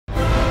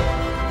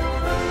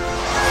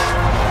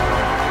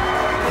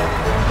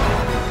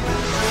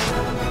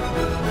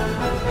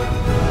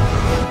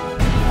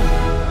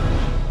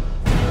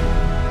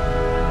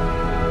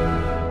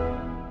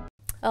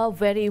A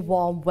very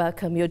warm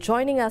welcome. You're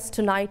joining us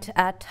tonight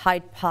at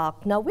Hyde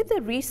Park. Now, with the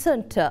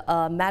recent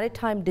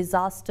maritime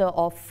disaster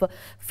of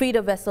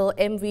feeder vessel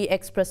MV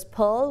Express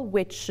Pearl,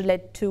 which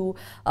led to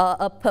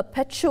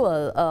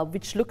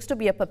which looks to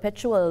be a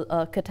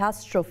perpetual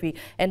catastrophe,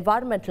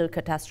 environmental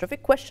catastrophe,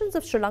 questions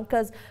of Sri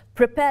Lanka's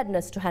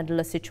preparedness to handle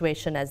a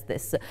situation as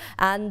this,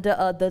 and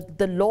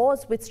the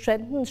laws which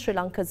strengthen Sri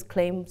Lanka's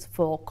claims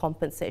for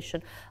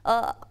compensation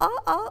are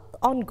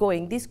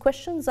ongoing. These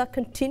questions are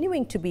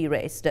continuing to be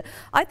raised.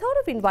 I thought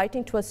of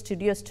inviting to our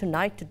studios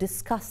tonight to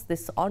discuss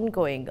this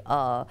ongoing,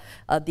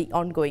 the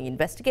ongoing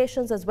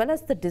investigations as well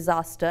as the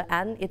disaster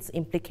and its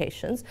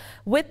implications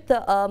with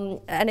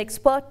an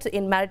expert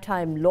in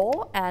maritime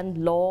law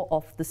and law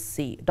of the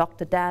sea,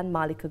 Dr. Dan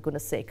Malika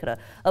Gunasekera.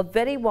 A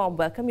very warm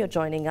welcome. You're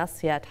joining us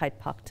here at Hyde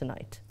Park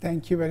tonight.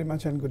 Thank you very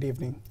much and good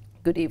evening.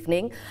 Good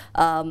evening.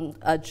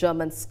 A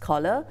German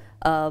scholar,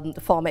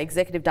 former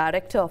executive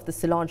director of the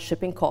Ceylon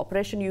Shipping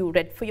Corporation. You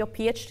read for your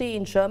PhD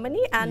in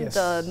Germany and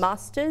yes.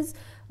 Masters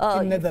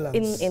in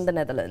Netherlands. In the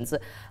Netherlands.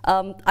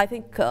 I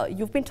think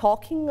you've been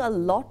talking a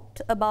lot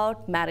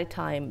about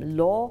maritime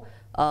law,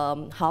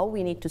 how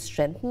we need to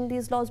strengthen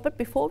these laws. But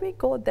before we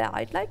go there,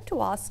 I'd like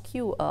to ask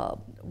you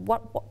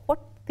what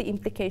the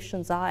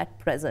implications are at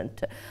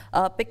present,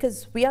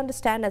 because we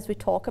understand as we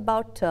talk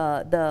about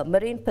the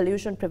Marine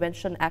Pollution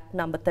Prevention Act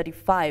number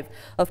 35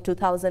 of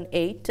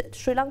 2008,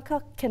 Sri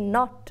Lanka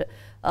cannot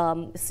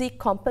seek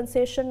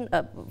compensation.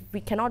 We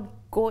cannot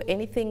go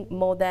anything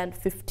more than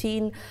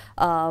 $15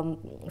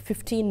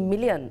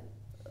 million,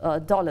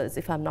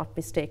 if I'm not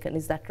mistaken.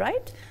 Is that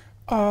right?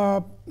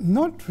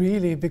 Not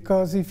really,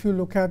 because if you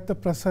look at the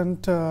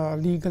present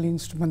legal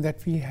instrument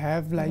that we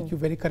have, like you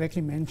very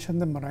correctly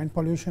mentioned, the Marine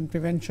Pollution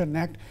Prevention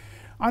Act,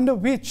 under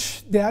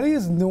which there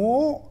is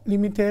no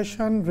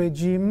limitation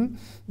regime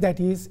that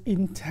is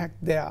intact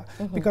there,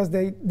 because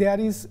there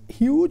is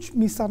huge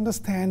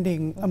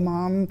misunderstanding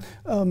among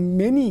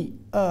many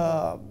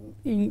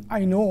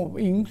I know,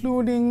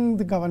 including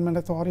the government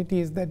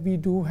authorities, that we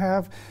do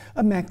have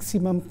a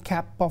maximum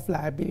cap of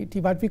liability,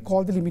 what we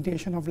call the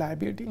limitation of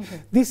liability.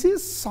 This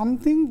is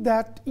something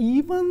that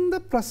even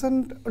the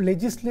present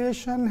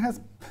legislation has,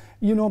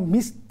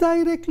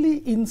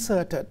 misdirectly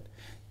inserted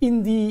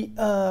in the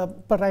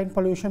Marine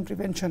Pollution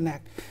Prevention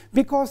Act,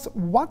 because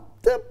what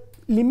the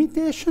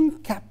limitation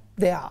cap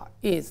there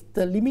is,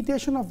 the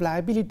limitation of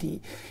liability,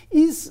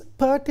 is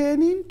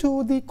pertaining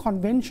to the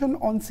Convention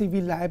on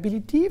Civil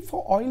Liability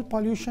for Oil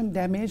Pollution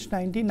Damage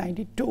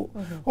 1992,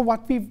 or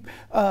what we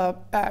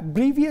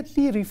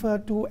abbreviately refer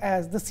to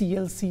as the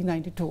CLC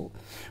 92.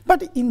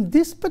 But in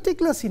this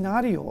particular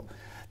scenario,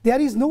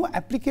 there is no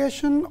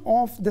application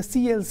of the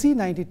CLC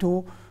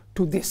 92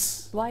 to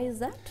this. Why is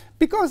that?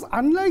 Because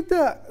unlike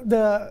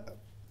the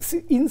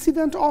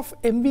incident of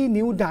MV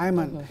New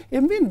Diamond,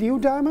 MV New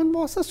Diamond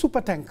was a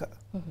super tanker.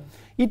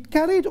 It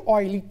carried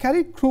oil, it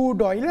carried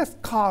crude oil as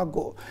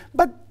cargo.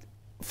 But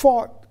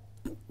for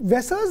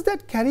vessels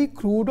that carry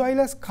crude oil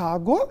as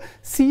cargo,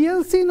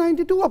 CLC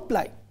 92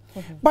 applied.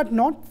 But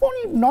not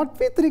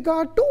with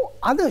regard to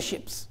other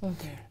ships.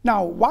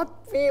 Now, what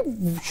we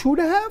should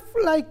have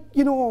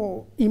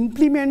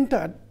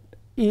implemented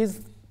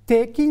is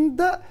taking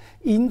the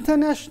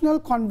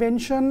International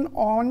Convention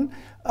on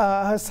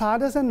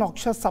Hazardous and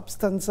Noxious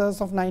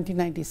Substances of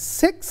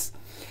 1996,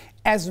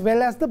 as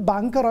well as the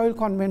Bunker Oil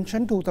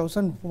Convention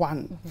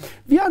 2001.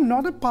 We are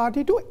not a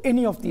party to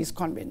any of these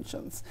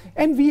conventions,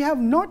 and we have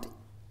not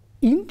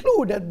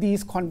included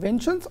these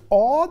conventions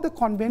or the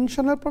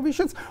conventional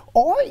provisions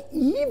or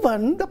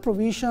even the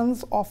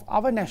provisions of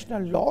our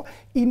national law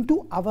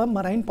into our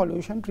Marine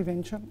Pollution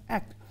Prevention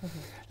Act.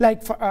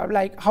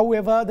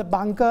 However, the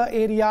bunker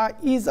area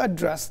is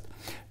addressed.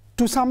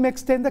 To some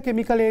extent, the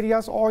chemical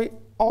areas are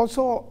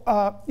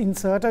also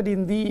inserted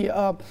in the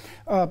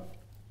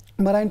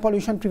Marine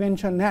Pollution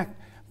Prevention Act,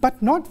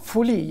 but not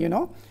fully,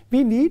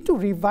 We need to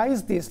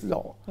revise this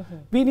law.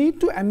 We need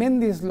to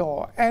amend this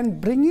law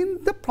and bring in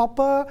the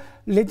proper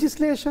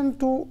legislation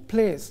to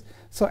place.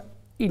 So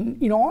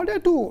in order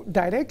to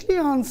directly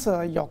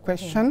answer your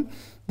question,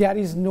 there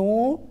is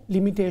no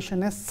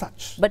limitation as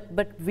such.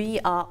 But we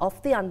are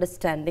of the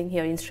understanding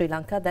here in Sri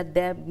Lanka that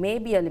there may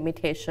be a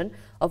limitation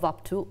of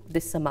up to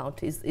this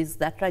amount. Is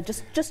that right?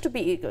 Just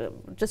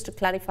to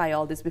clarify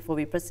all this before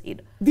we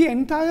proceed. The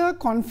entire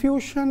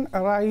confusion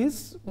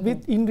arises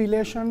in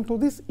relation to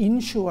this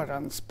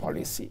insurance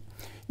policy.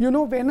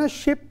 When a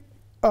ship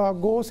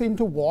goes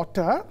into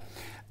water,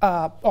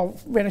 or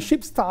when a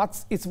ship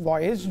starts its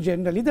voyage,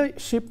 generally the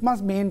ship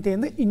must maintain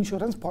the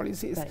insurance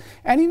policies. Right.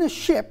 And in a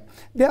ship,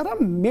 there are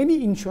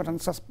many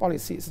insurance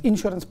policies.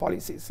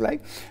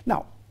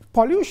 Now,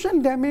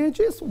 pollution damage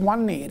is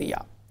one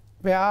area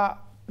where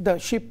the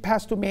ship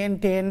has to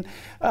maintain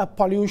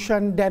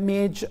pollution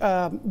damage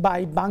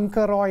by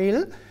bunker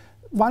oil,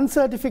 one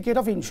certificate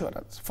of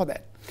insurance for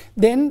that.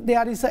 Then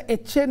there is a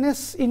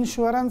HNS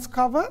insurance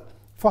cover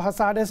For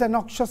hazardous and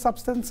noxious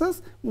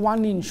substances,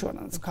 one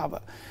insurance cover.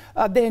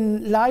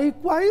 Then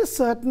likewise,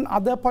 certain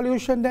other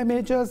pollution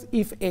damages,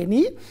 if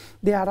any,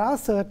 there are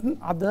certain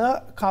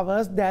other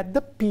covers that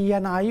the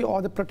P&I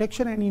or the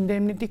Protection and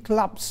Indemnity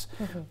Clubs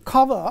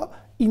cover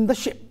in the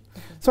ship.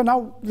 So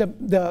now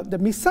the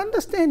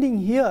misunderstanding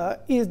here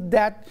is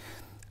that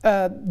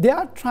they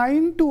are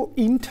trying to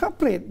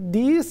interpret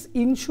these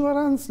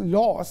insurance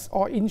laws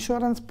or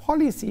insurance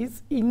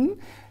policies in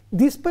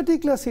this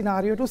particular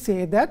scenario to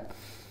say that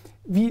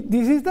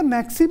this is the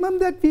maximum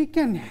that we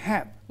can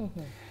have.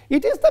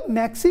 It is the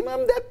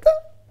maximum that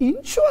the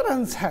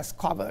insurance has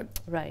covered.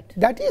 Right.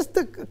 That is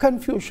the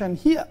confusion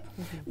here.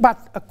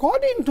 But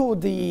according to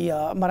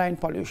the Marine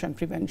Pollution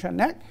Prevention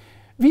Act,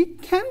 we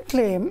can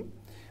claim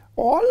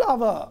all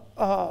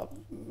our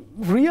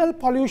real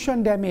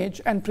pollution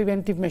damage and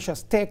preventive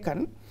measures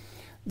taken,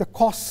 the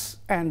costs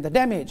and the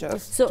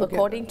damages. So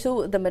according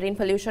to the Marine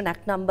Pollution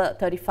Act number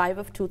 35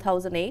 of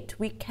 2008,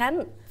 we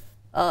can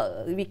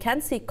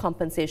seek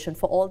compensation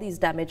for all these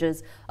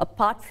damages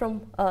apart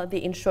from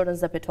the insurance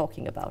that we're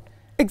talking about.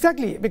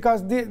 Exactly,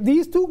 because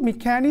these two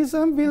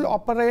mechanisms will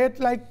operate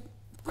like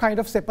kind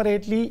of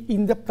separately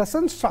in the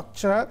present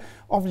structure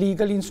of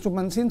legal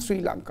instruments in Sri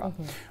Lanka.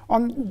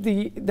 On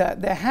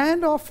the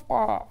hand of,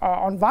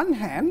 on one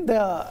hand,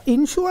 the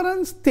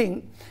insurance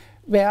thing,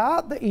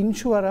 where the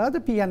insurer,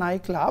 the P&I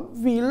club,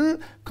 will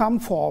come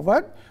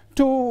forward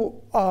to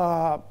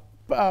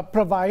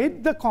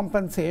provide the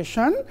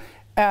compensation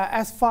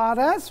as far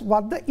as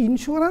what the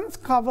insurance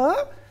cover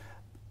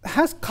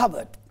has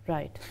covered.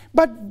 Right.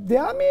 But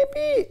there may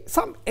be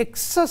some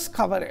excess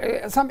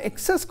cover, some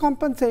excess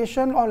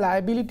compensation or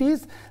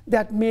liabilities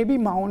that may be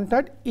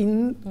mounted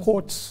in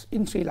courts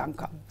in Sri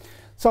Lanka.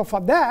 So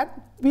for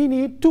that, we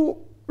need to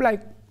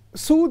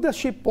sue the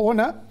ship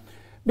owner,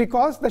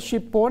 because the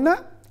ship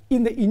owner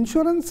in the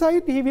insurance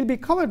side, he will be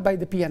covered by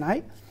the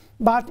P&I,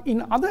 but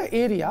in other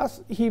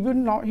areas, he may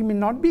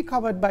not be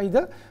covered by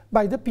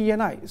the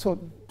P&I. So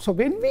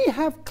when we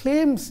have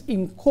claims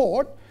in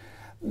court,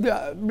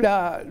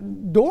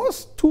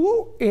 those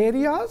two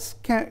areas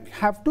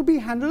have to be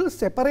handled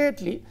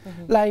separately.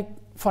 Like,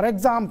 for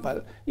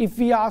example, if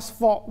we ask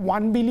for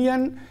 $1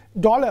 billion,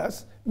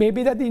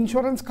 maybe that the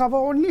insurance cover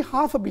only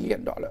 $500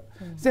 million.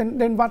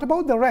 Then what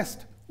about the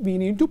rest? We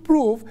need to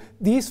prove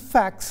these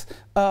facts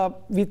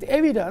with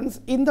evidence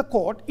in the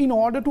court in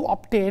order to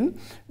obtain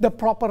the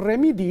proper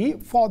remedy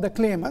for the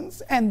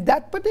claimants. And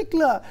that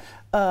particular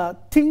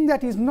thing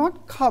that is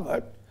not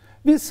covered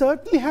will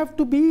certainly have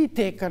to be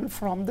taken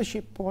from the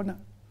ship owner.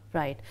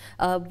 Right.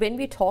 When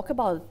we talk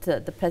about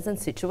the present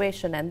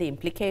situation and the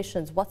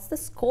implications, what's the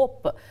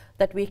scope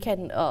that we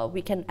can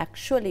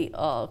actually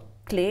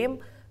claim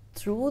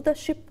through the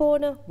ship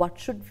owner? What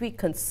should we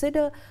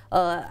consider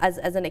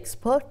as an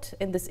expert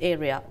in this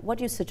area? What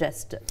do you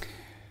suggest?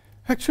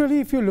 Actually,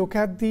 if you look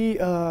at the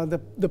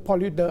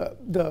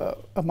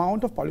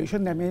amount of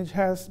pollution damage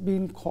has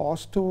been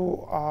caused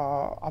to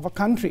our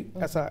country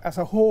as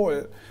a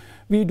whole,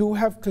 we do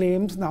have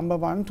claims, number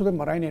one, to the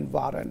marine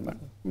environment.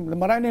 The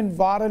marine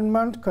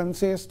environment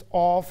consists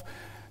of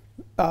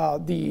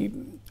the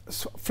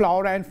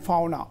flora and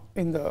fauna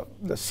in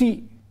the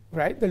sea,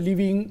 right? The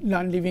living,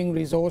 non-living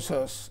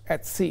resources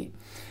at sea.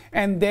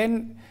 And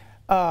then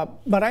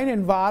marine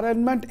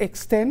environment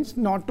extends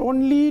not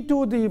only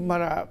to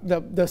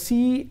the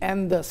sea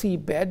and the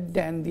seabed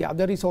and the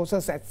other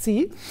resources at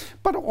sea,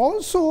 but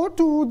also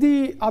to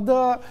the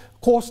other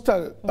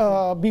coastal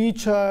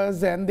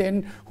beaches, and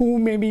then who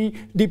may be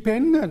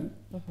dependent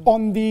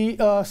on the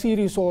sea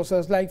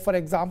resources, like, for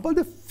example,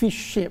 the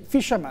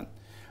fishermen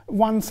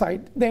one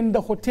side, then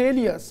the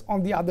hoteliers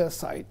on the other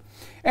side.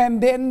 And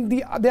then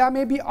there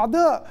may be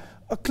other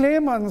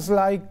claimants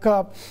like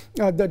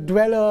the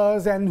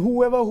dwellers and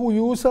whoever who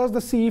uses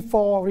the sea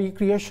for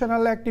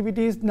recreational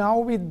activities. Now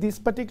with this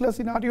particular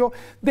scenario,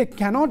 they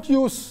cannot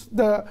use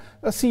the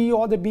sea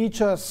or the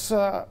beaches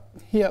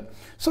here.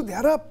 So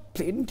there are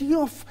plenty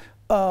of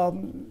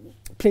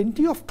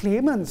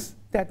claimants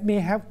that may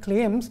have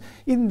claims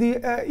in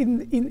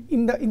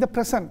the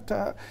present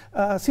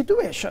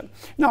situation.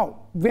 Now,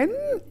 when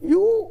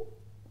you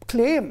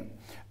claim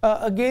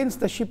against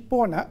the ship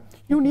owner,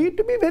 you need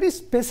to be very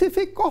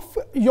specific of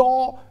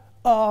your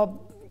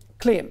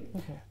claim,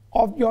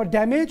 of your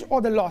damage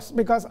or the loss,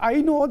 because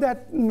I know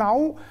that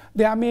now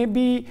there may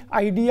be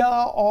idea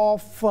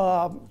of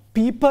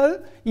people,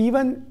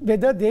 even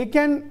whether they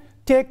can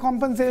take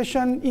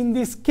compensation in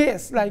this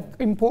case, like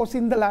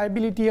imposing the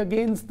liability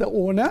against the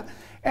owner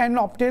and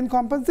obtain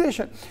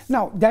compensation.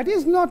 Now, that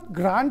is not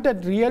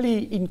granted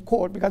really in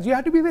court, because you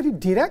have to be very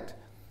direct,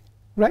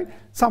 right?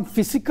 Some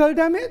physical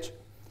damage,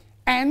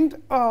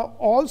 and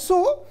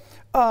also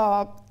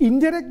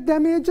indirect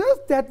damages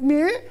that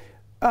may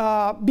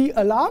be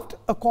allowed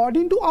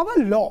according to our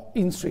law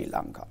in Sri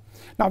Lanka.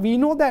 Now, we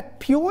know that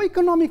pure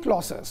economic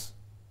losses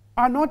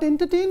are not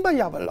entertained by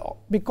our law,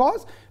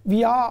 because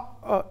we are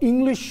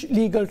English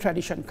legal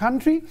tradition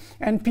country,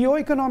 and pure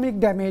economic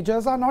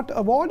damages are not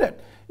awarded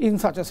in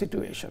such a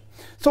situation.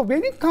 So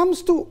when it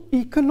comes to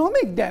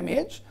economic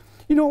damage,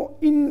 you know,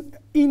 in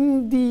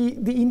in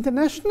the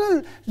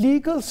international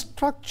legal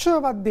structure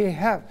what they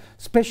have,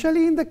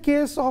 especially in the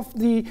case of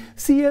the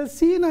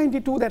CLC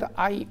 92 that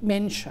I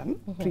mentioned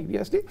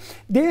previously,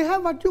 they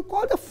have what you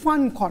call the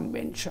fund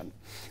convention,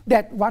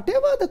 that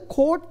whatever the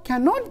court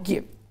cannot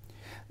give,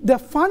 the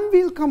fund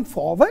will come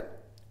forward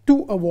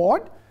to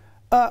award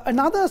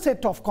another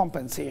set of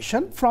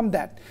compensation from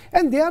that.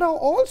 And there are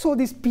also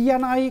these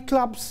P&I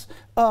clubs,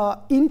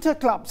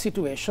 inter-club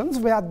situations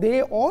where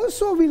they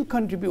also will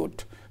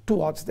contribute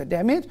towards the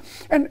damage.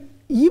 And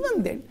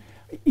even then,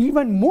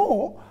 even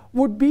more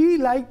would be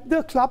like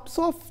the clubs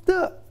of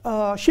the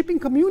shipping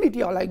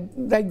community, or like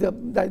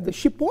the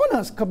ship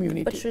owners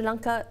community. But Sri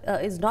Lanka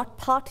is not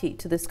party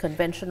to this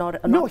convention, or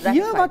no, not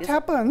here what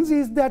happens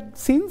is that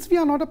since we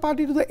are not a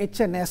party to the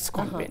HNS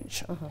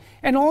convention,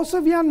 and also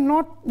we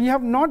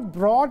have not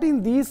brought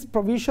in these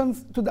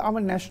provisions to our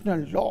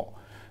national law,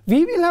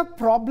 we will have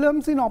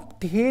problems in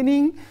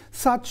obtaining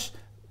such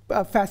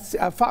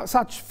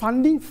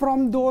funding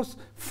from those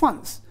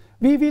funds.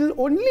 We will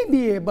only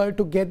be able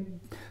to get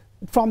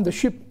from the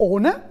ship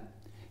owner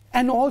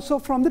and also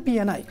from the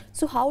P&I.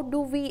 So how do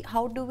we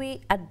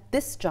at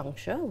this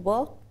juncture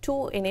work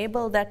to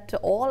enable that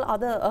all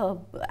other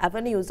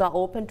avenues are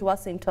open to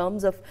us in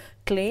terms of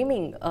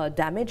claiming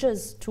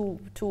damages to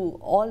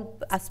all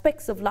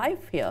aspects of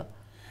life here?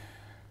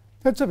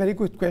 That's a very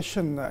good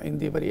question,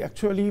 Indeewari.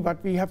 Actually,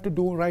 what we have to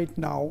do right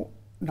now,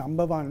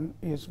 number one,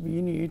 is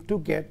we need to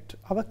get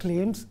our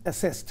claims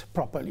assessed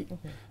properly.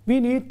 We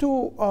need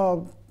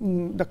to,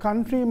 the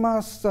country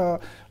must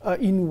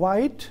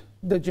invite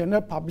the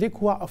general public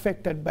who are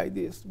affected by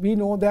this. We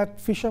know that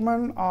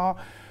fishermen are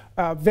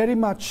very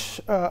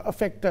much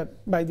affected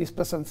by this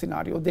present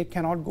scenario. They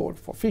cannot go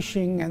for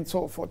fishing and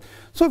so forth.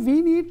 So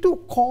we need to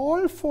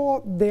call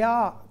for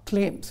their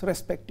claims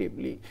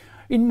respectively.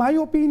 In my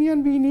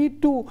opinion, we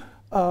need to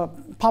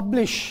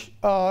publish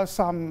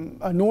some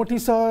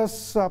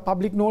notices,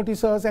 public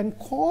notices, and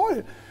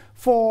call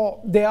for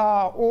their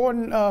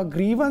own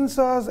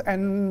grievances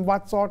and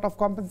what sort of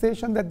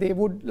compensation that they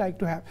would like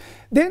to have.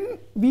 Then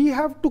we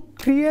have to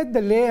create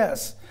the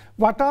layers.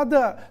 What are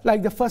the,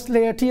 like the first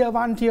layer, tier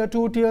 1, tier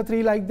 2, tier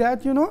 3, like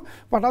that, you know,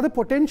 what are the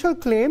potential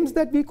claims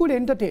that we could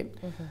entertain?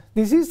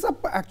 This is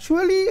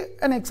actually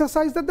an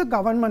exercise that the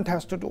government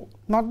has to do,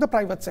 not the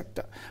private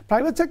sector.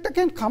 Private sector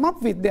can come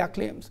up with their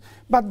claims,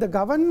 but the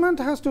government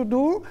has to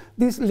do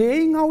this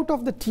laying out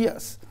of the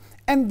tiers,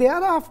 and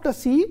thereafter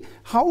see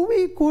how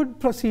we could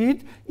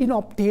proceed in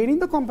obtaining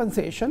the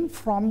compensation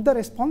from the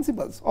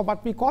responsibles, or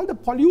what we call the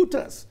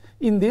polluters.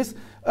 In this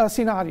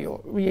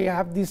scenario, we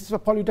have this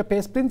polluter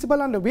pays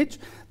principle, under which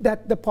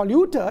that the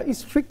polluter is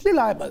strictly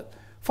liable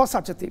for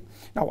such a thing.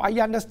 Now, I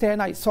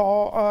understand, I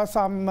saw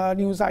some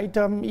news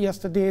item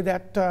yesterday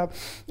that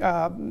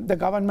the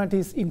government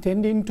is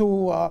intending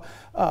to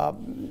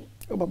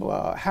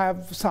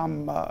have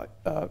some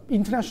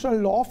international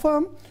law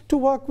firm to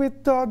work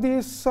with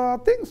these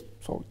things.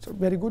 So it's a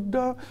very good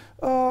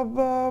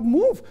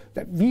move,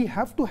 that we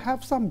have to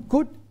have some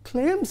good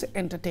claims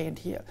entertained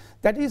here.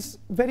 That is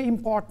very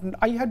important.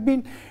 I had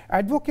been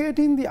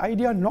advocating the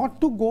idea not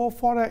to go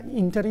for an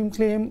interim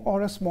claim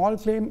or a small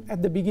claim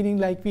at the beginning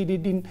like we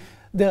did in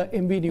the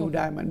MV New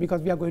Diamond, because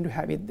we are going to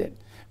have it then.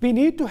 We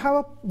need to have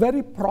a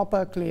very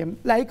proper claim.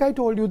 Like I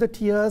told you, the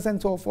tiers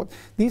and so forth.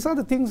 These are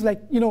the things,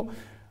 like, you know,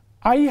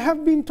 I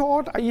have been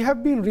taught, I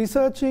have been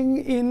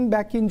researching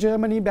back in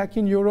Germany, back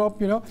in Europe,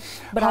 you know,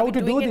 but how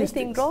to do these Are we doing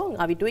anything things. wrong?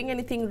 Are we doing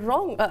anything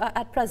wrong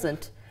at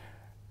present?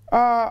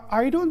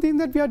 I don't think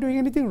that we are doing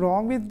anything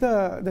wrong with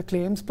the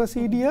claims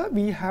procedure.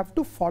 We have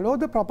to follow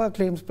the proper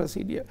claims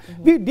procedure.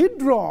 We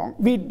did wrong.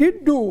 We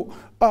did do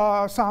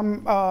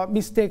some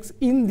mistakes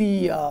in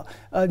the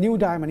New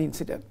Diamond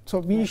incident. So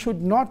we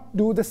should not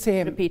do the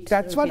same.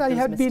 That's what I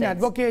have been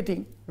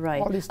advocating.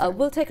 Right. All this time.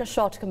 We'll take a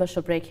short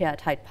commercial break here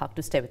at Hyde Park.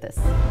 To stay with us.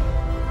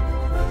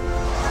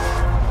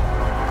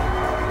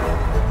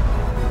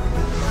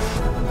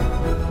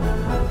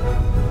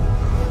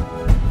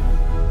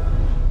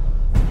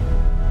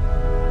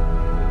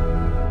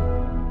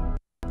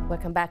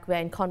 Welcome back. We're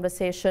in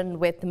conversation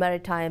with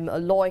maritime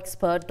law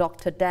expert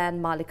Dr.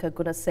 Dan Malika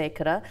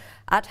Gunasekera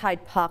at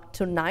Hyde Park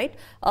tonight.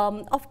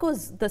 Of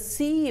course, the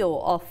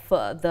CEO of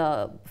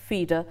the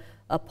feeder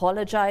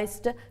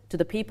apologized to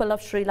the people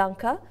of Sri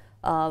Lanka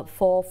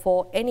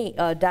for any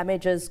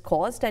damages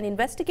caused, and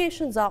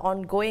investigations are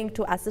ongoing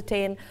to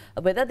ascertain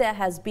whether there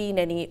has been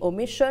any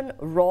omission,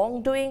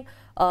 wrongdoing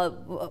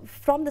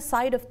from the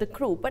side of the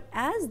crew. But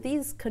as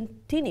these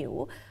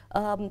continue,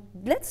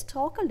 let's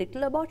talk a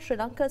little about Sri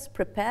Lanka's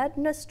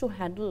preparedness to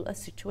handle a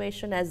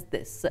situation as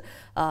this.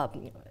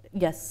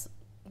 Yes,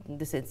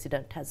 this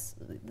incident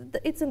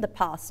it's in the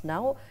past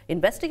now.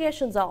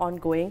 Investigations are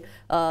ongoing.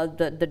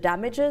 The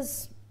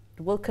damages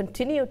will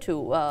continue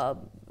to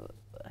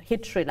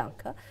hit Sri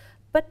Lanka.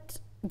 But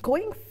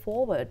going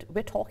forward,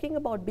 we're talking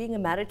about being a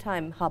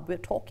maritime hub. We're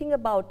talking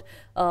about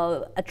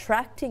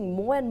attracting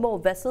more and more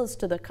vessels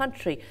to the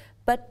country.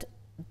 But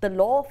the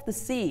law of the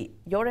sea,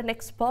 you're an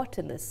expert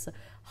in this.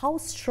 How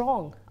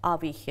strong are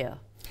we here?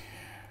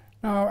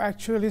 Now,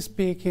 actually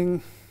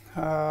speaking,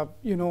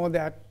 You know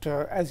that,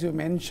 as you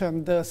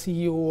mentioned, the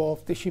CEO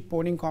of the ship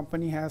owning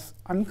company has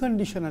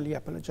unconditionally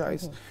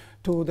apologized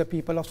to the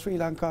people of Sri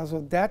Lanka.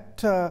 So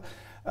that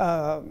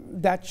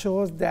that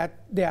shows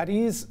that there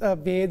is a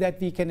way that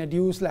we can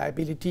adduce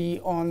liability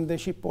on the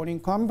ship owning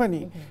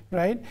company,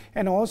 right?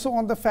 And also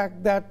on the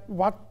fact that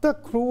what the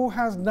crew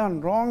has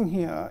done wrong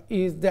here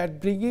is that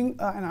bringing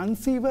an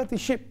unseaworthy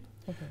ship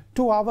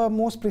to our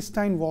most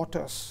pristine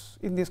waters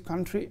in this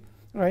country,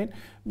 right?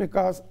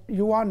 Because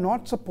you are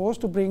not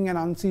supposed to bring an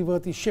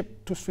unseaworthy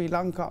ship to Sri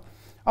Lanka.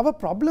 Our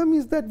problem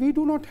is that we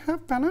do not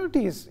have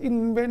penalties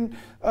in when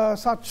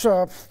such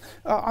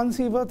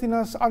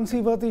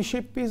unseaworthy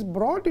ship is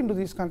brought into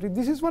this country.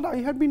 This is what I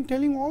have been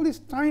telling all this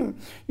time.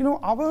 You know,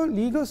 our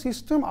legal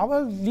system,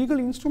 our legal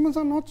instruments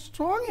are not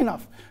strong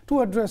enough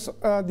to address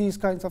these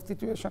kinds of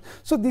situations.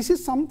 So this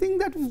is something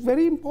that is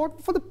very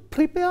important for the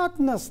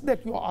preparedness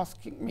that you are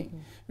asking me,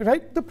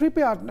 right? The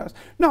preparedness.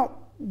 Now,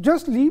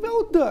 just leave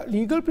out the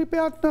legal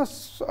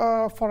preparedness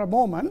for a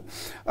moment.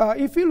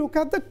 If you look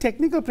at the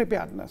technical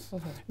preparedness,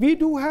 we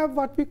do have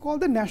what we call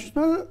the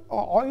National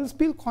Oil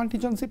Spill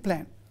Contingency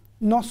Plan,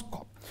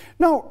 NOSCOP.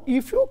 Now,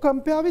 if you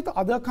compare with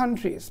other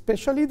countries,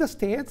 especially the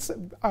states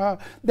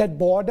that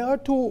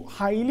border to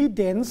highly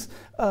dense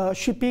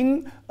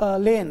shipping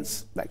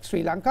lanes, like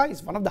Sri Lanka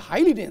is one of the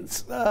highly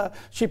dense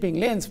shipping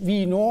lanes.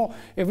 We know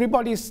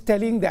everybody is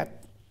telling that,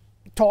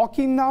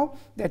 talking now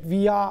that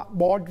we are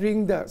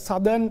bordering the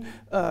southern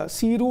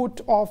sea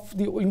route of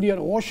the Indian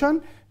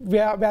Ocean,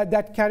 where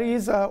that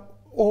carries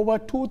over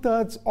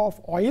 2/3 of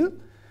oil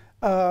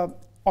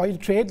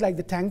trade, like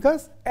the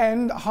tankers,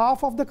 and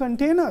half of the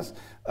containers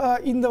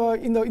in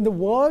the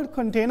world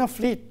container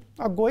fleet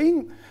are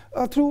going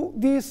through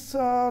this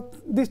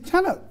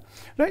channel.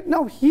 Right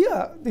now,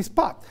 here this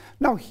path.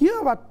 Now,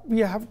 here what we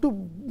have to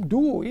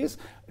do is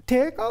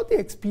take out the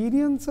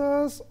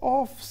experiences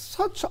of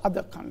such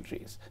other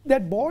countries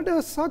that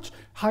border such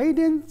high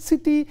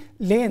density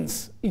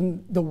lanes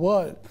in the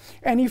world.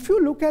 And if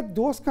you look at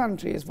those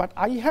countries, what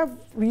I have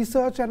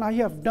researched and I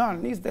have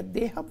done is that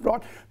they have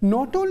brought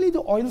not only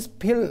the oil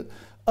spill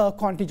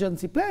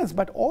contingency plans,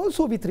 but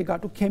also with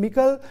regard to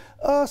chemical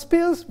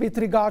spills, with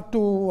regard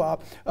to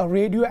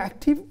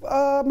radioactive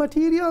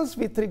materials,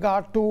 with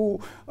regard to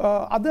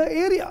other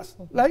areas.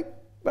 Like,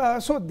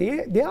 so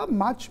they are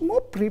much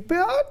more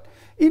prepared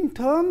in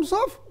terms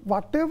of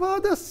whatever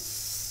the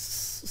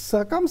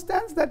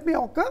circumstance that may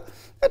occur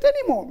at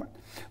any moment.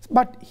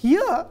 But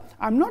here,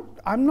 I'm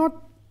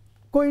not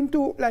going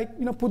to, like,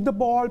 you know,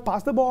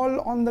 pass the ball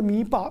on the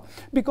MIPA,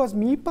 because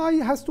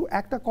MIPA has to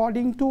act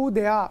according to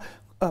their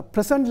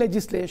present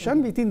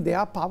legislation within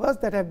their powers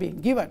that have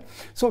been given.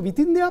 So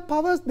within their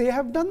powers, they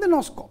have done the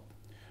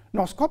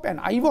NOSCOP, and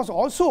I was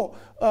also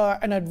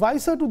an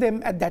advisor to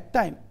them at that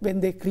time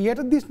when they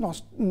created this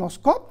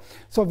NOSCOP.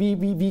 So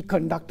we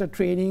conducted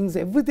trainings,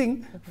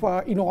 everything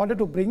in order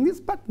to bring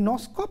this. But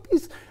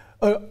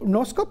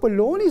NOSCOP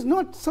alone is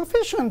not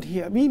sufficient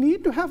here. We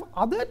need to have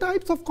other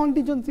types of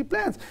contingency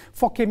plans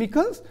for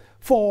chemicals,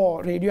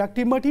 for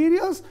radioactive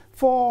materials,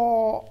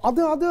 for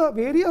other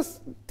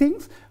various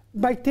things,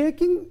 by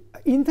taking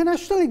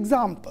international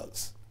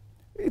examples.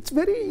 It's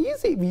very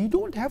easy. We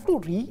don't have to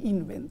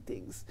reinvent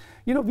things.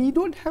 You know, we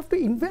don't have to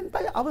invent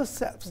by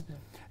ourselves.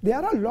 There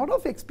are a lot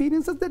of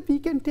experiences that we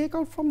can take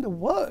out from the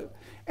world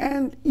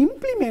and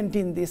implement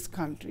in this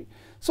country.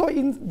 So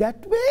in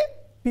that way,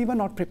 we were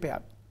not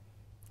prepared.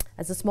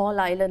 As a small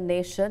island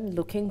nation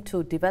looking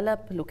to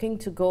develop, looking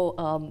to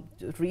go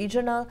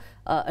regional,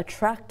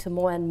 attract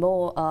more and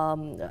more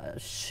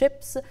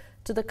ships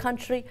to the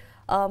country,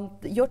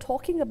 you're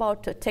talking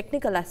about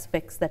technical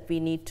aspects that we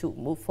need to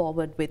move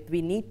forward with.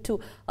 We need to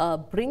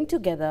bring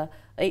together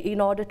in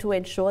order to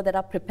ensure that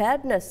our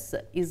preparedness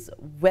is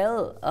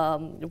well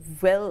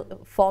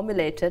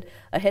formulated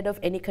ahead of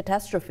any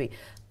catastrophe.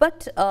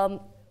 But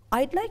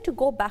I'd like to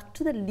go back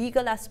to the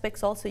legal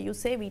aspects also. You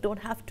say we don't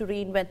have to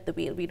reinvent the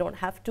wheel. We don't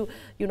have to,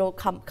 you know,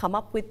 come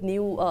up with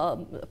new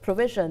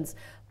provisions,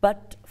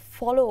 but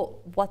follow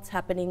what's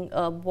happening,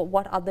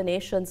 what other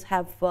nations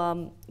have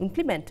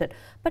implemented.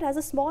 But as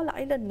a small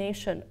island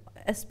nation,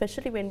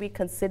 especially when we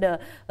consider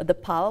the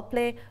power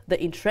play, the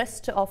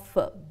interest of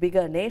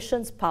bigger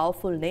nations,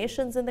 powerful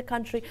nations in the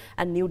country,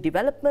 and new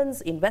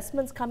developments,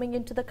 investments coming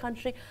into the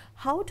country,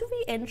 how do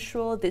we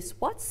ensure this?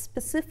 What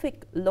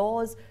specific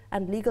laws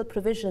and legal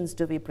provisions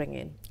do we bring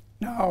in?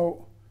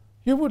 Now,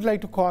 you would like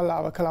to call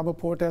our Colombo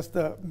port as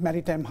the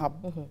maritime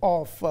hub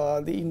of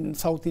the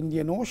South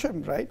Indian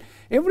Ocean, right?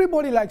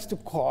 Everybody likes to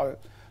call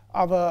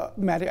our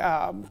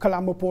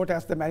Colombo port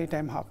as the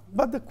maritime hub.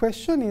 But the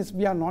question is,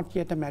 we are not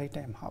yet a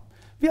maritime hub.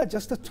 We are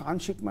just a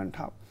transshipment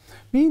hub.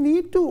 We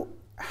need to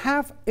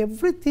have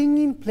everything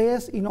in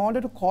place in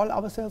order to call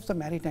ourselves a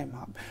maritime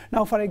hub.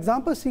 Now, for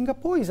example,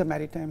 Singapore is a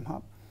maritime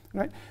hub.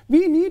 Right?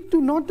 We need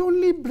to not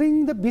only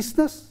bring the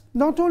business,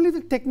 not only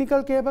the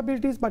technical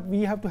capabilities, but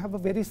we have to have a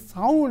very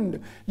sound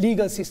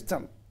legal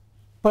system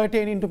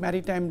pertaining to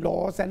maritime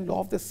laws and law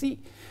of the sea.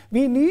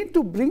 We need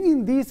to bring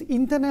in these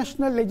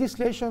international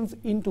legislations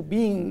into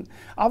being.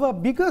 Our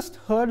biggest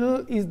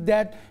hurdle is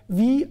that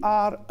we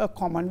are a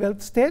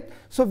Commonwealth state,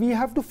 so we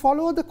have to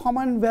follow the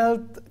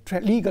Commonwealth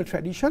legal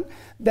tradition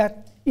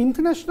that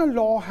international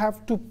law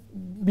have to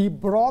be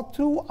brought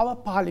through our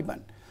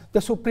parliament,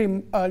 the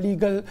supreme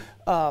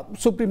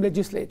supreme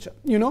legislature.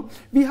 You know,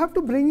 we have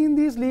to bring in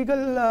these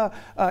legal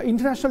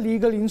international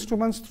legal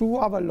instruments through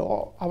our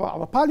law,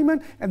 our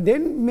parliament, and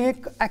then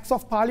make acts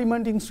of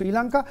parliament in Sri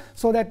Lanka,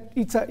 so that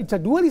it's a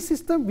dualist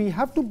system. We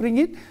have to bring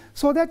it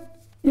so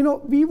that, you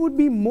know, we would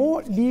be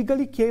more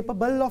legally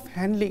capable of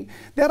handling.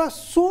 There are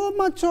so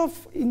much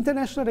of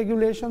international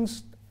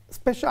regulations,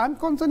 especially I'm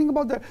concerning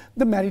about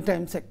the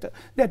maritime sector,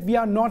 that we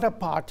are not a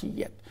party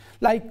yet,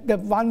 like the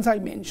ones I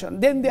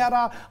mentioned. Then there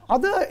are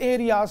other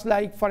areas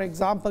like, for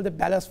example, the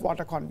Ballast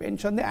Water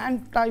Convention, the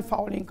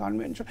Anti-Fouling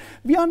Convention.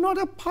 We are not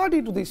a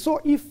party to this.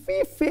 So if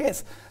we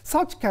face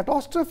such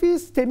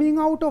catastrophes stemming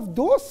out of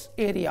those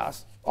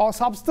areas or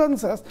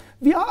substances,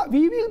 we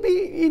will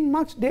be in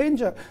much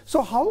danger.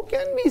 So how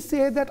can we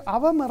say that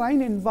our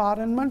marine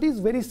environment is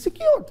very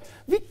secure?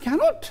 We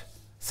cannot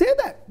say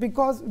that,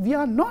 because we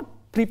are not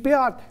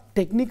prepared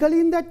technically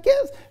in that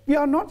case, we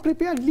are not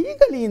prepared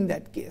legally in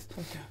that case.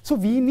 Okay. So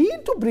we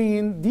need to bring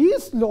in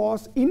these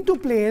laws into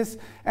place,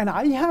 and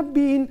I have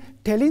been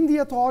telling the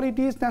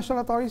authorities, national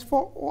authorities,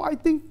 for I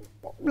think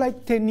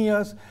like 10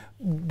 years,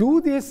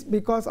 do this,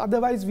 because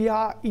otherwise we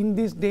are in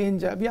this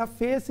danger. We are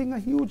facing a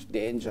huge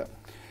danger.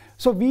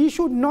 So we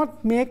should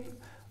not make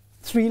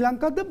Sri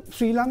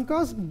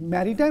Lanka's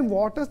maritime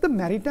waters the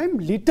maritime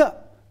litter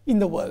in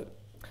the world.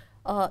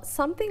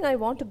 Something I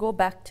want to go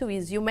back to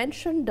is, you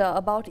mentioned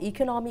about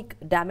economic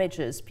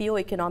damages, PO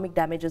economic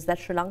damages, that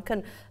Sri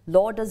Lankan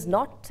law does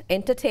not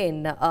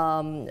entertain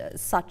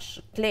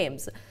such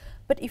claims.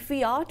 But if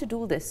we are to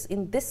do this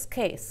in this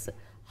case,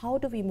 how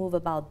do we move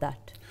about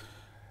that?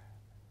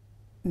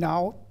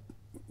 Now,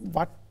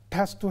 what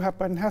has to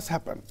happen has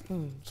happened.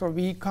 So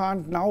we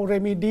can't now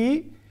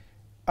remedy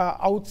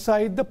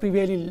outside the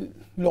prevailing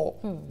law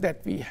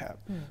that we have.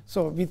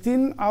 So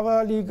within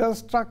our legal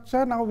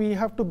structure, now we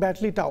have to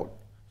battle it out.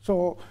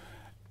 So,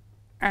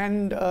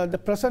 and the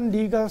present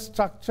legal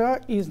structure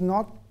is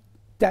not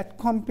that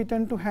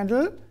competent to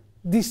handle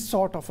this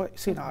sort of a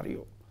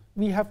scenario.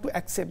 We have to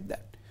accept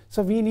that.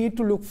 So we need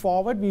to look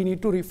forward, we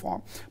need to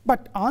reform.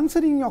 But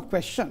answering your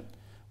question,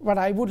 what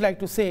I would like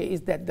to say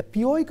is that the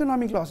pure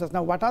economic losses,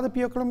 now what are the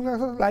pure economic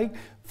losses? Like,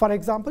 for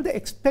example, the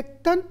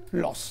expectant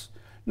loss.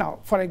 Now,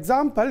 for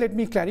example, let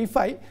me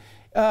clarify,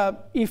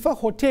 if a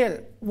hotel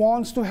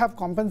wants to have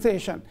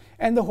compensation,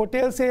 and the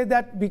hotel say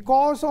that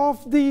because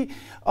of the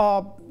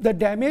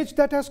damage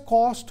that has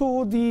caused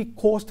to the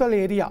coastal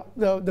area,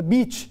 the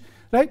beach,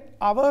 right,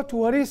 our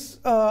tourist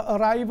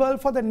arrival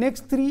for the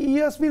next 3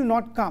 years will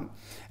not come,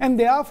 and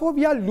therefore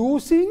we are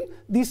losing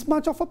this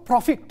much of a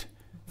profit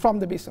from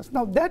the business.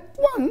 Now that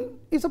one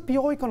is a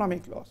pure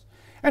economic loss.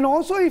 And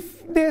also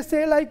if they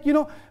say, like, you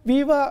know,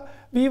 we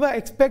were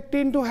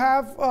expecting to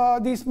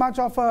have this much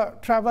of a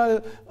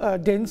travel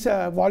dense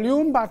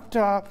volume,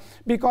 but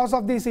because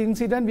of this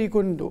incident we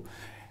couldn't do.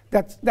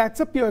 That's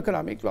a pure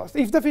economic loss.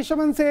 If the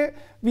fishermen say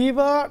we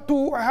were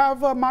to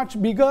have a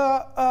much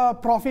bigger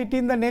profit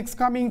in the next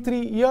coming 3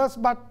 years,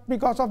 but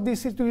because of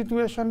this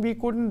situation we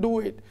couldn't do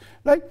it,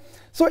 right?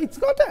 So it's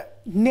not a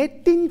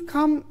net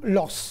income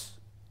loss.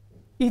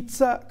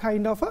 It's a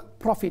kind of a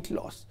profit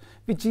loss,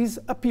 which is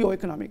a pure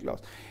economic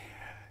loss.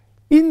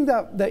 In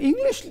the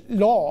English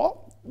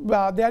law,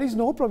 there is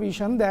no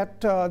provision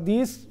that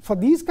for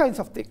these kinds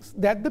of things,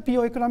 that the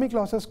pure economic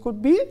losses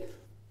could be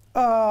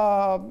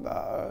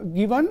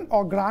given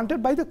or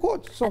granted by the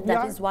courts. So and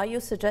that is why you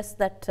suggest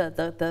that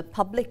the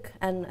public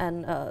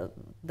and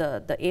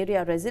the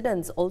area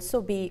residents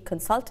also be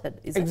consulted,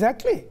 is it?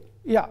 Exactly.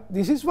 Yeah,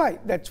 this is why.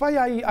 That's why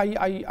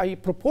I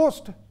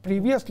proposed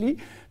previously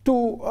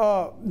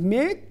to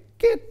make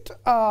it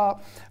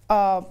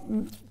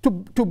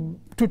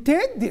to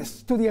take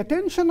this to the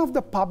attention of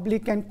the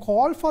public and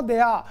call for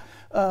their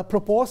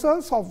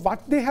proposals of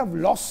what they have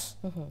lost,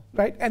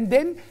 right? And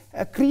then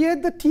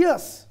create the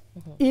tiers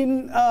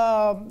in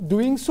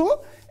doing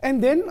so,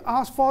 and then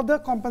ask for the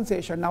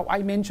compensation. Now,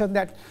 I mentioned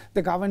that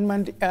the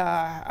government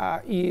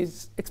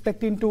is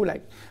expecting to,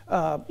 like,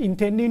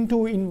 intending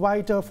to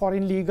invite a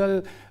foreign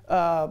legal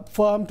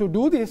firm to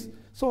do this.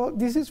 So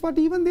this is what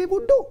even they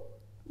would do.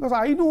 Because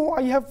I know,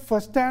 I have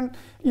first-hand,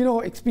 you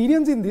know,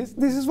 experience in this.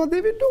 This is what they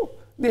will do.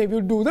 They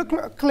will do the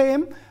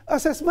claim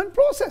assessment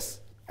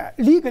process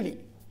legally.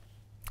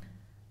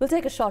 We'll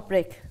take a short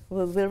break.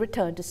 We'll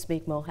return to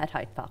speak more at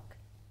Hyde Park.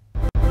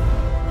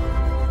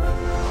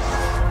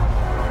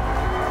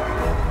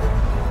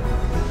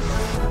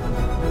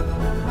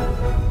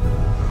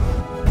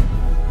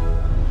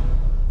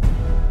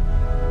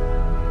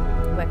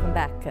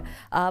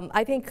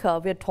 I think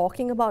we're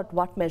talking about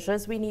what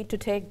measures we need to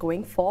take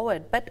going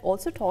forward, but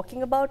also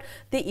talking about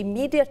the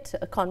immediate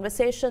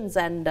conversations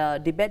and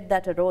debate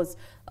that arose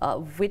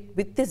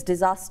with this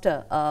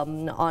disaster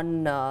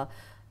on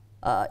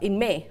in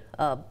May,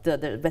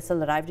 the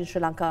vessel arrived in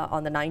Sri Lanka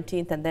on the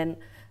 19th, and then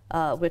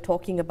we're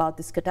talking about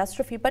this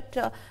catastrophe.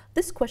 But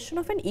this question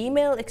of an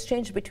email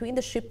exchange between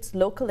the ship's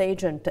local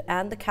agent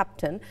and the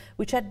captain,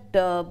 which had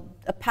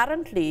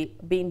apparently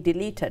been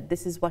deleted,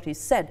 this is what he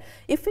said.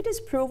 If it is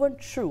proven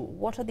true,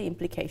 what are the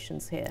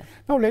implications here?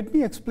 Now, let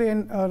me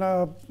explain,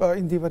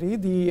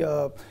 Indeewari,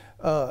 the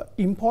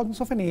importance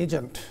of an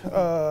agent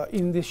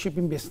in the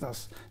shipping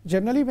business.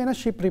 Generally, when a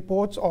ship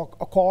reports or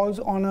calls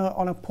on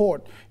a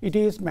port, it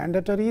is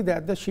mandatory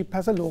that the ship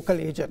has a local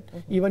agent.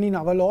 Even in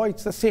our law,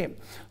 it's the same.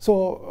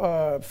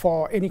 So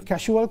for any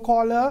casual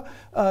caller,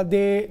 what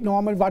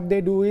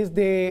they do is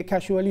they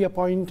casually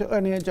appoint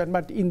an agent.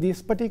 But in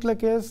this particular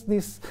case,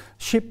 this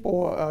ship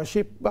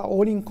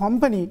owning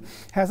company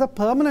has a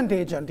permanent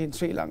agent in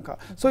Sri Lanka.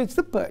 So it's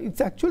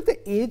actually the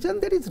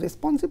agent that is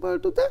responsible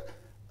to the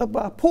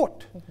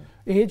port.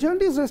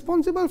 Agent is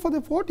responsible for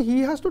the port. He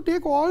has to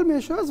take all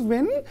measures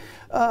when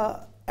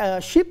a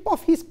ship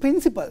of his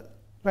principal,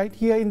 right?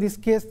 Here in this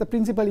case, the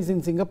principal is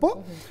in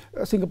Singapore,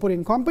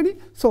 Singaporean company.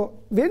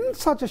 So when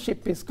such a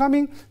ship is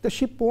coming, the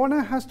ship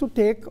owner has to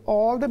take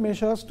all the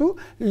measures to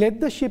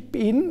let the ship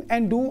in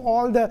and do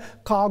all the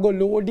cargo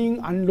loading,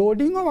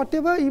 unloading, or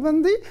whatever,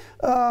 even the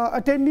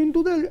attending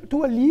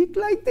to a leak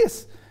like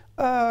this,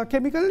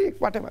 chemical leak,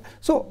 whatever.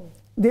 So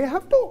they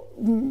have to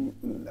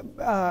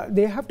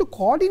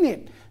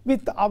coordinate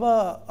with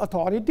our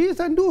authorities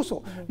and do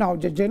so. Now,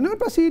 the general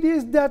procedure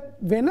is that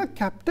when a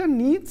captain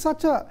needs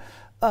such a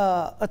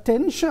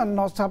attention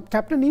or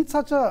captain needs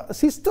such a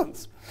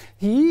assistance,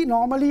 he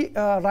normally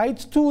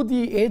writes to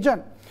the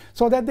agent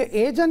so that the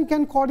agent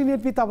can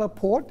coordinate with our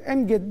port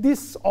and get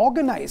this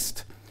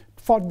organized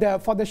for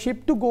the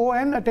ship to go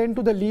and attend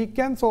to the leak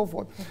and so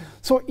forth.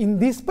 So in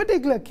this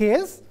particular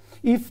case,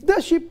 if the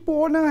ship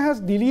owner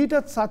has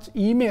deleted such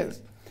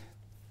emails,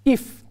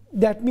 if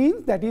that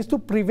means that is to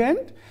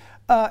prevent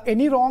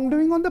any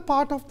wrongdoing on the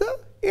part of the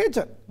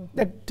agent,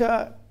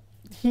 that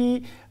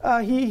he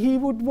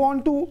would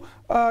want to,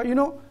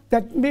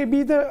 that may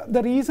be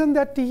the reason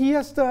that he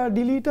has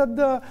deleted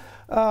the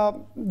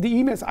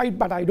emails.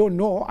 But I don't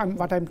know.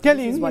 What I'm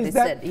telling is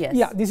that, said, yes.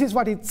 Yeah, this is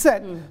what it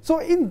said. So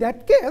in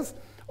that case,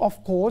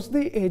 of course,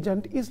 the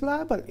agent is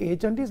liable.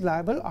 Agent is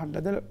liable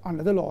under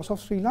the laws of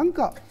Sri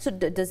Lanka. So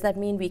does that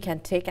mean we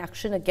can take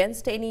action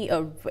against any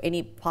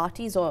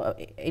parties or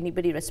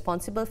anybody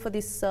responsible for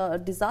this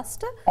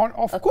disaster?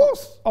 Of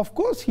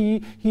course,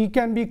 he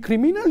can be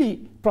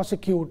criminally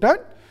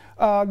prosecuted.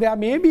 There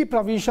may be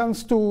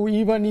provisions to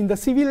even in the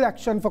civil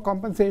action for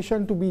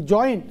compensation to be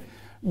joined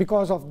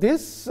because of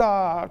this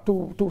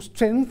to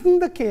strengthen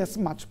the case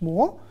much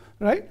more,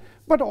 right?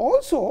 But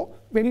also,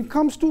 when it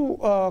comes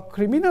to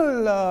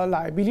criminal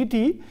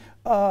liability,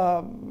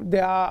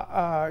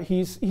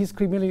 he's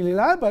criminally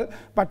liable,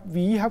 but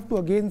we have to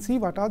again see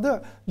what are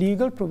the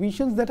legal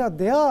provisions that are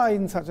there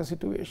in such a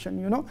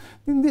situation.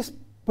 In this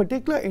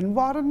particular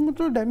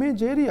environmental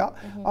damage area,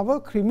 our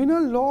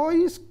criminal law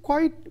is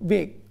quite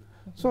vague.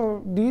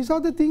 So these are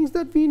the things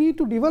that we need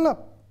to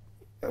develop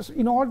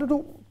in order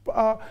to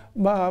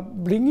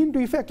bring into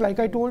effect, like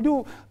I told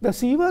you, the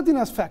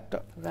seaworthiness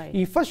factor. Right.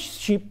 If a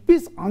ship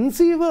is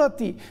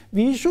unseaworthy,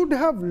 we should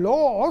have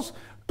laws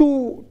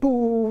to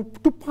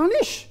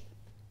punish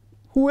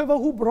whoever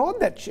who brought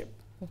that ship,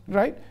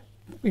 right?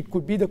 It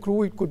could be the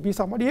crew, it could be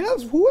somebody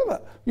else,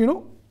 whoever,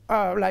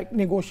 like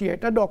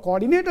negotiated or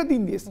coordinated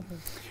in this.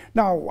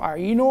 Now,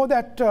 I know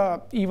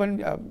that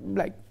even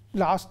like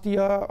last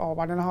year or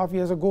 1.5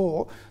 years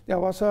ago, there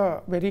was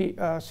a very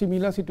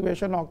similar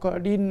situation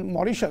occurred in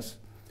Mauritius,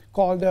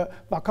 called the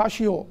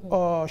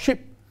Vacatio ship.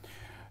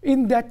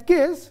 In that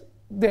case,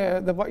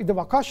 the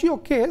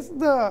Vacatio case,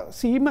 the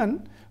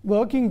seamen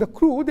working the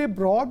crew, they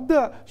brought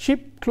the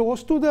ship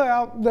close to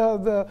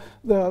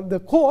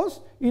the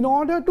coast in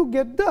order to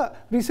get the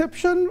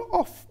reception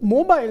of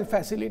mobile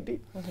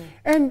facility.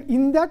 And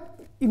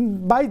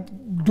by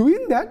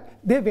doing that,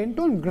 they went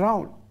on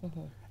ground.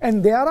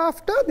 And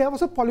thereafter, there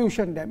was a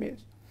pollution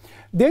damage.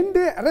 Then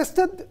they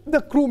arrested the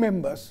crew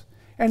members.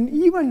 And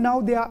even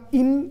now they are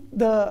in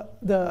the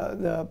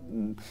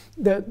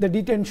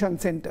detention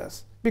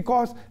centers,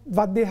 because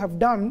what they have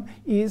done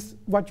is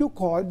what you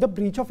call the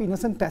breach of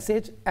innocent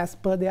passage as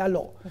per their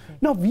law.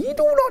 Now, we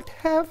do not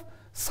have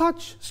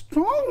such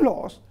strong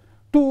laws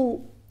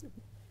to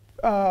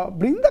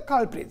bring the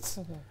culprits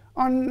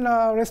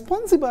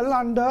responsible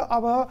under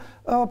our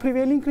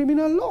prevailing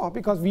criminal law,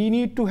 because we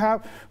need to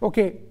have,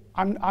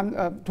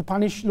 to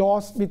punish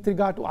laws with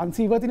regard to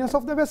unseaworthiness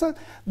of the vessel,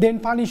 then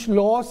punish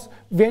laws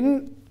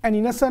when an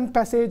innocent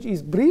passage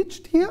is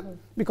breached here,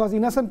 because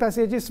innocent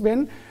passage is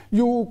when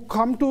you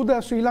come to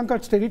the Sri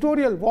Lanka's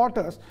territorial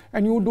waters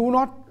and you do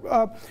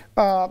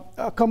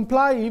not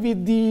comply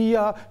with the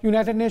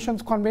United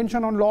Nations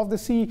Convention on Law of the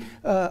Sea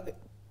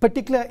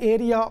particular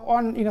area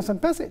on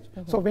innocent passage.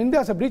 So when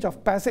there's a breach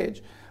of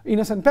passage,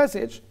 innocent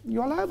passage,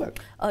 you are liable.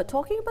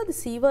 Talking about the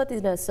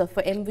seaworthiness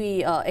for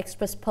MV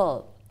Express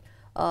Pearl,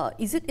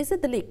 is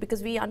it the leak?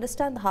 Because we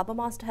understand the harbour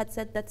master had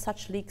said that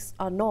such leaks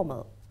are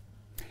normal.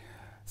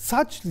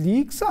 Such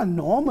leaks are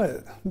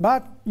normal,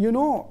 but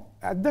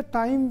at the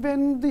time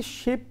when the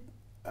ship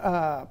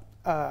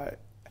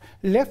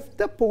left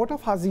the port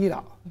of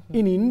Hazira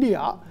in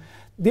India,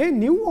 they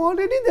knew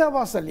already there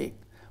was a leak.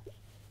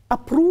 A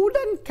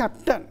prudent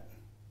captain,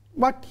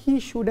 what he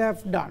should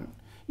have done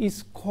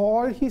is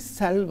call his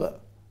salver,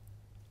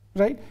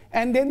 right?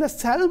 And then the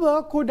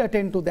salver could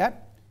attend to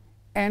that,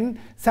 and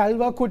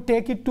salver could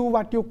take it to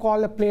what you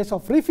call a place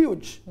of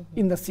refuge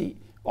in the sea,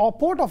 or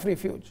port of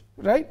refuge,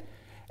 right?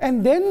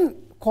 And then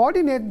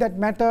coordinate that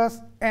matters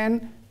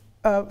and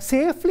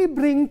safely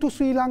bring to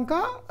Sri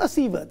Lanka a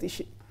seaworthy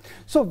ship.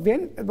 So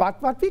when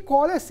what we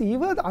call a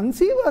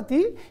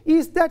unseaworthy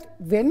is that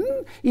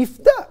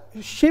if the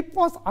ship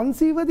was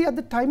unseaworthy at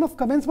the time of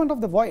commencement of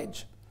the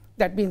voyage,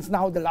 that means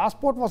now the last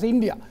port was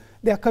India,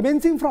 they are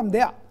commencing from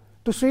there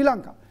to Sri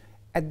Lanka.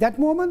 At that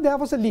moment there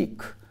was a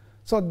leak.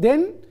 So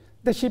then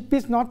the ship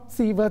is not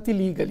seaworthy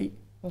legally.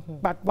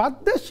 But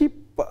what the ship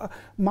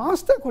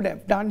master could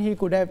have done, he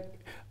could have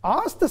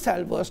asked the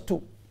salvors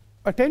to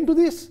attend to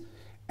this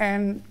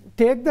and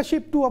take the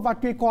ship to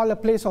what we call a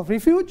place of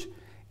refuge,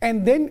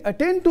 and then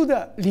attend to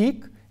the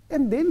leak,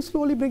 and then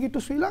slowly bring it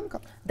to Sri Lanka.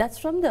 That's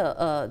from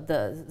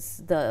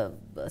the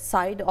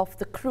side of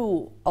the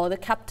crew or the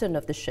captain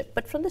of the ship.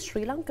 But from the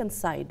Sri Lankan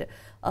side,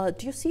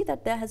 do you see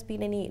that there has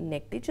been any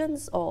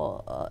negligence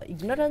or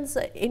ignorance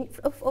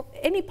of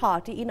any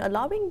party in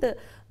allowing the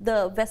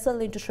vessel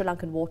into Sri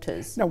Lankan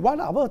waters? Now, what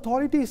our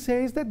authorities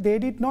say is that they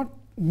did not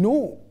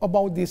know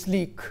about this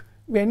leak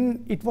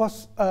when it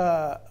was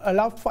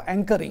allowed for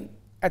anchoring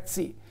at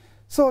sea.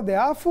 So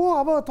therefore,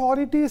 our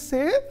authorities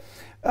say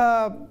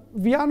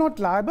we are not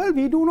liable.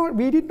 We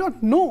did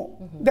not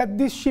know that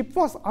this ship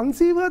was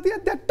unseaworthy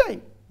at that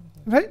time,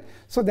 right?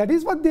 So that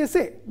is what they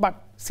say.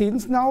 But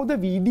since now the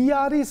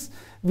VDR is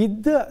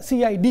with the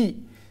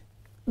CID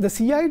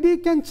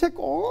can check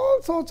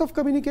all sorts of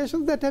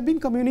communications that have been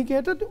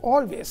communicated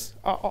always.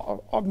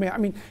 I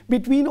mean,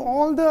 between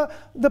all the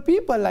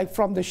people, like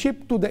from the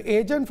ship to the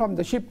agent, from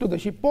the ship to the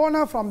ship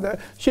owner, from the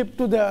ship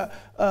to the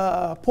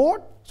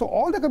port. So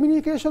all the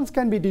communications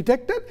can be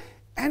detected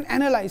and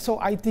analyzed. So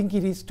I think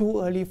it is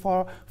too early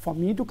for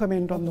me to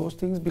comment on those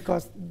things,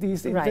 because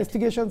these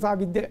investigations are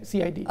with the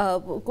CID.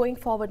 Going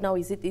forward now,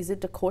 is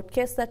it a court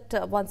case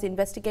that once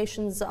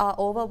investigations are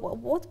over,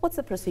 what's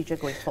the procedure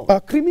going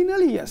forward?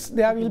 Criminally, yes,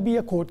 there will be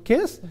a court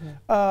case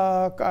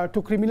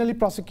to criminally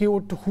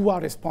prosecute who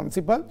are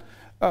responsible.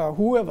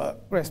 Whoever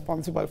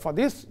responsible for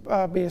this,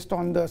 based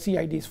on the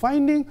CID's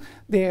finding,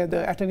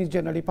 the Attorney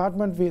General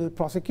Department will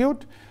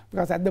prosecute,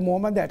 because at the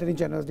moment the Attorney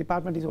General's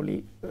Department is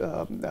only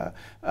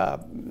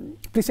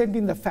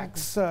presenting the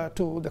facts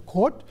to the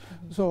court.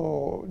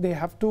 So they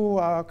have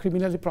to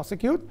criminally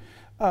prosecute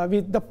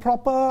with the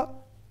proper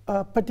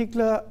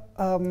particular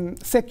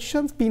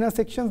sections, penal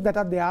sections that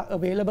are there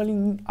available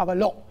in our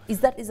law. Is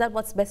that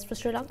what's best for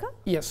Sri Lanka?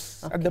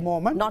 Yes, at the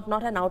moment.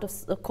 Not an out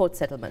of court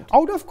settlement.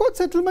 Out of court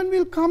settlement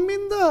will come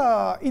in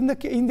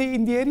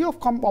the area of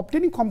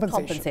obtaining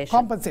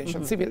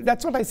compensation. Civil.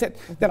 That's what I said.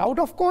 That out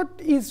of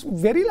court is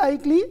very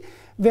likely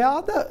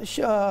where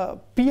the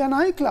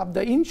P&I club,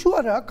 the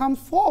insurer, comes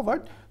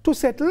forward to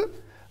settle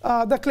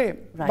the claim.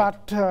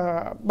 Right.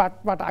 But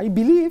what I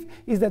believe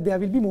is that there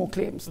will be more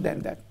claims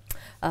than that.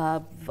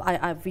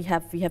 We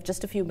have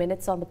just a few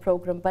minutes on the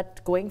program,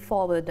 but going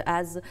forward,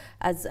 as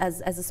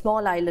a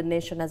small island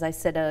nation, as I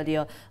said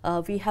earlier,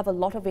 we have a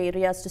lot of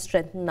areas to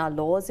strengthen our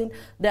laws in.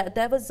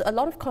 There was a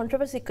lot of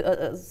controversy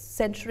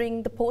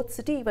centering the port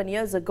city even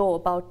years ago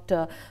about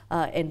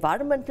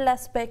environmental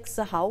aspects,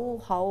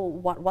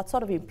 what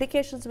sort of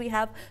implications we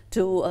have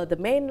to the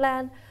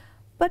mainland.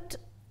 But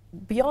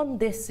beyond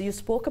this, you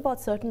spoke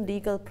about certain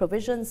legal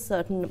provisions,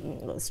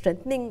 certain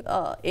strengthening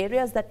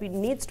areas that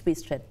needs to be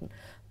strengthened.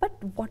 But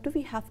what do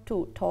we have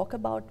to talk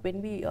about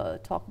when we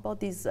talk about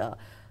these,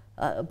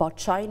 about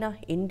China,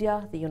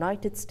 India, the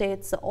United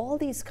States? All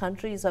these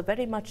countries are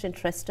very much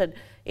interested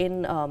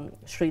in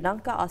Sri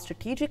Lanka, our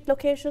strategic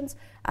locations,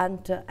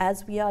 and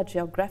as we are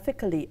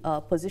geographically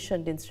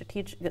positioned in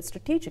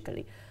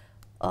strategically,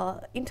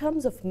 in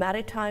terms of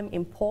maritime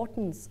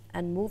importance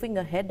and moving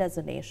ahead as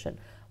a nation,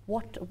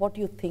 what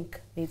do you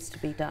think needs to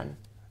be done?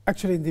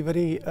 Actually,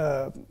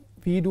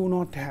 we do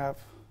not have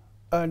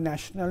a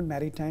national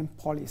maritime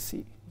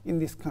policy in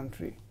this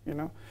country. You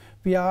know,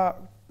 we are,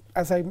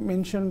 as I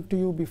mentioned to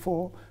you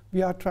before,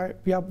 we are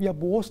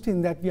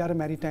boasting that we are a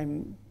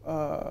maritime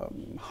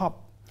hub,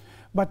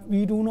 but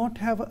we do not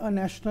have a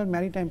national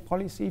maritime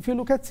policy. If you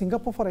look at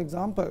Singapore, for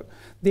example,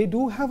 they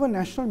do have a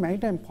national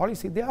maritime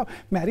policy. Their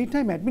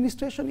maritime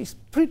administration is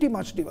pretty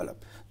much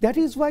developed. That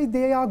is why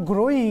they are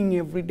growing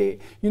every day.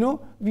 You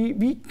know,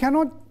 we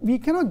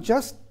cannot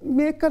just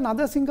make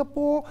another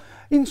Singapore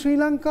in Sri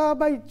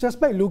Lanka just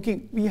by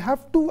looking. We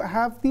have to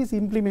have these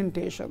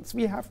implementations.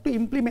 We have to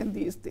implement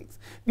these things.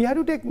 We have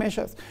to take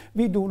measures.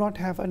 We do not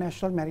have a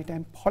national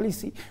maritime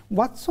policy.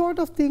 What sort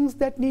of things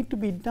that need to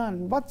be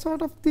done? What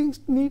sort of things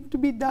need to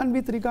be done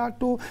with regard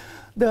to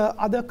the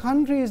other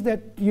countries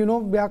that, you know,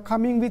 we are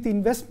coming with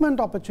investment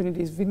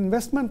opportunities, with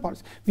investment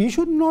policy? We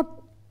should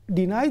not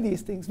deny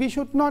these things. We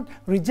should not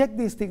reject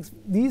these things.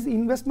 These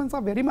investments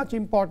are very much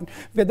important,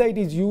 whether it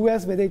is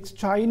US, whether it's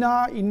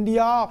China,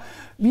 India.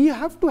 We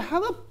have to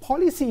have a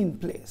policy in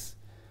place.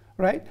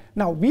 Right?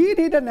 Now, we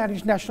did a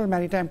national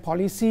maritime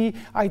policy,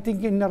 I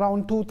think in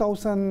around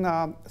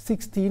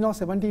 2016 or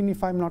 17,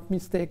 if I'm not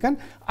mistaken.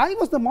 I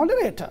was the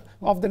moderator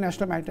of the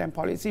national maritime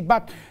policy,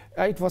 but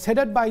it was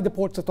headed by the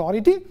Ports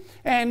Authority,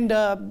 and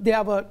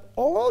there were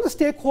all the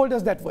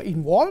stakeholders that were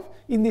involved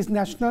in this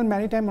national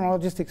maritime and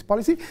logistics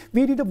policy.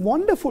 We did a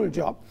wonderful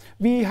job.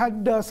 We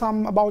had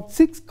about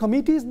 6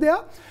 committees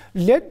there,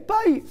 led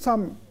by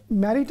some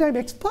maritime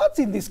experts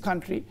in this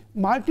country,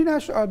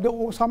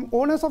 some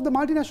owners of the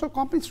multinational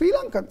companies, Sri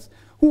Lankans,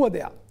 who were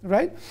there,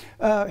 right?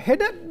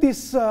 Headed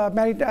this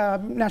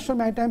National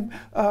Maritime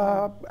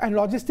and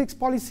Logistics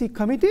Policy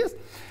Committees.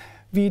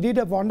 We did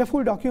a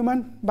wonderful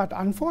document, but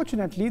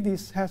unfortunately,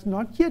 this has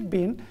not yet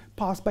been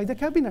passed by the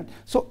cabinet.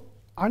 So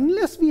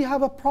unless we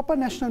have a proper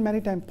national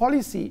maritime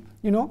policy,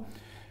 you know,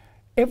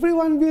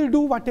 everyone will do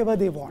whatever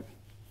they want.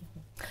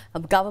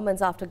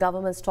 Governments after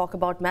governments talk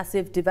about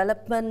massive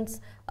developments,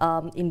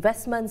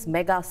 investments,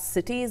 mega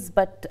cities,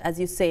 but as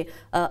you say,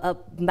 a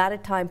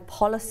maritime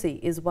policy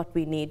is what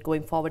we need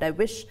going forward. I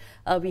wish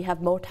we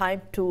have more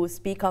time to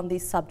speak on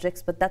these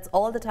subjects, but that's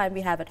all the time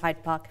we have at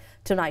Hyde Park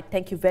tonight.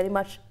 Thank you very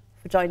much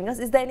for joining us.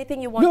 Is there anything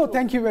you want to... No,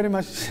 thank you very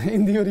much,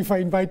 Indeewari, for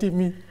inviting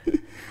me.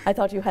 I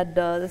thought you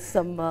had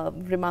some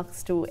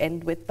remarks to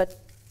end with,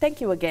 but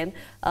thank you again.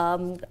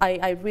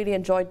 I really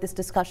enjoyed this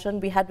discussion.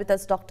 We had with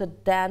us Dr.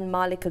 Dan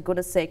Malika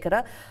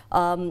Gunasekera,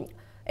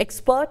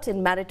 expert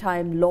in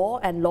maritime law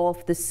and law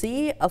of the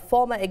sea, a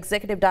former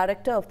executive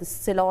director of the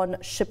Ceylon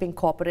Shipping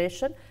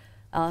Corporation.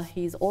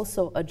 He's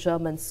also a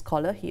German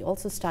scholar. He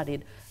also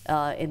studied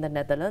in the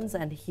Netherlands,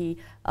 and he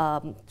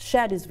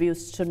shared his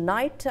views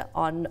tonight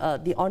on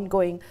the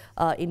ongoing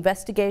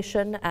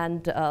investigation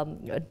and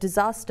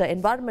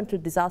environmental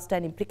disaster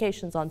and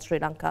implications on Sri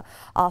Lanka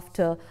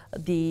after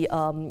the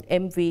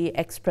MV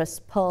Express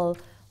Pearl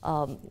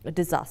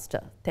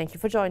disaster. Thank you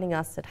for joining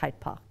us at Hyde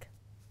Park.